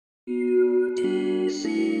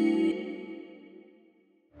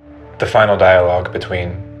The final dialogue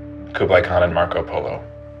between Kublai Khan and Marco Polo.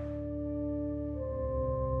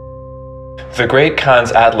 The Great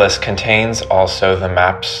Khan's atlas contains also the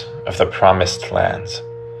maps of the promised lands,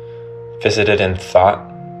 visited in thought,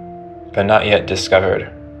 but not yet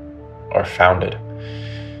discovered or founded.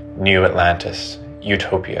 New Atlantis,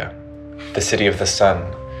 Utopia, the City of the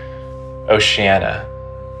Sun, Oceania,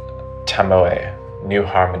 Tamoe, New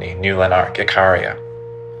Harmony, New Lanark, Icaria.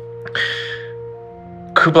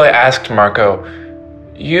 Kublai asked Marco,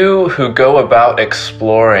 "You who go about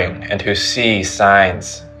exploring and who see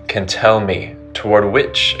signs can tell me toward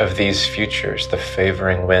which of these futures the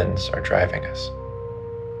favoring winds are driving us?"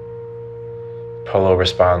 Polo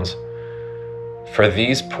responds, "For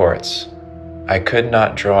these ports, I could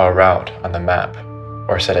not draw a route on the map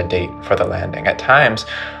or set a date for the landing. At times,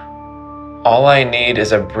 all I need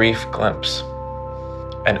is a brief glimpse,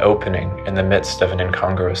 an opening in the midst of an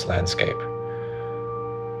incongruous landscape,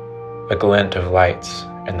 a glint of lights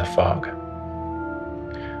in the fog.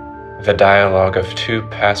 The dialogue of two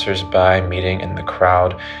passers-by meeting in the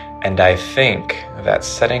crowd, and I think that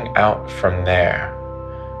setting out from there,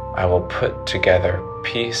 I will put together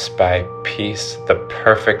piece by piece the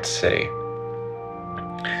perfect city,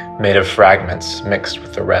 made of fragments mixed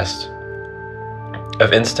with the rest,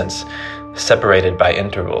 of instants separated by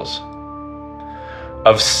intervals,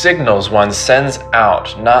 of signals one sends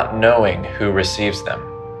out not knowing who receives them.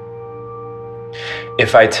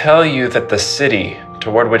 If I tell you that the city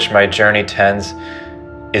toward which my journey tends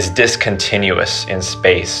is discontinuous in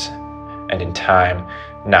space and in time,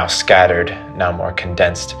 now scattered, now more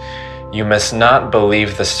condensed, you must not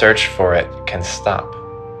believe the search for it can stop.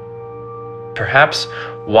 Perhaps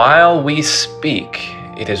while we speak,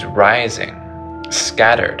 it is rising,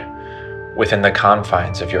 scattered within the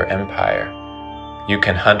confines of your empire. You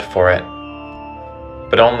can hunt for it,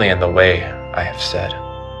 but only in the way I have said."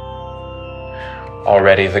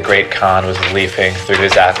 Already the Great Khan was leafing through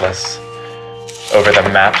his atlas over the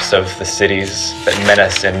maps of the cities that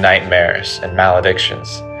menace in nightmares and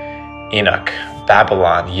maledictions. Enoch,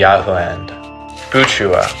 Babylon, Yahland,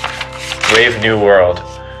 Buchua, Brave New World.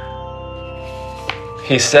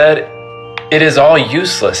 He said, "It is all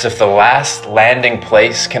useless if the last landing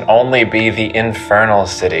place can only be the infernal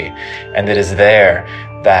city, and it is there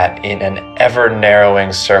that in an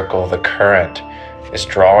ever-narrowing circle the current is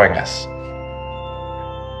drawing us."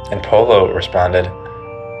 And Polo responded,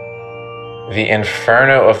 "The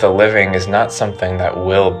inferno of the living is not something that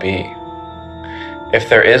will be. If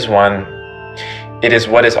there is one, it is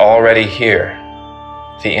what is already here,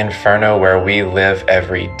 the inferno where we live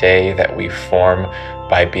every day that we form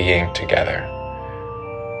by being together.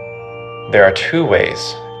 There are two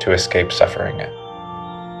ways to escape suffering it.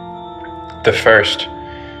 The first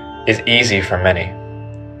is easy for many.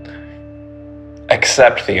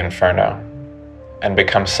 Accept the inferno and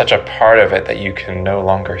become such a part of it that you can no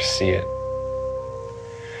longer see it.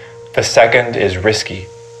 The second is risky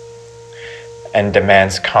and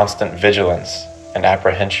demands constant vigilance and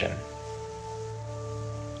apprehension.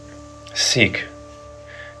 Seek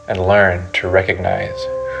and learn to recognize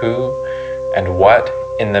who and what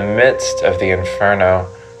in the midst of the inferno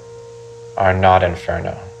are not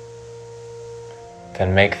inferno.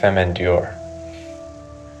 Then make them endure.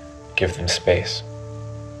 Give them space."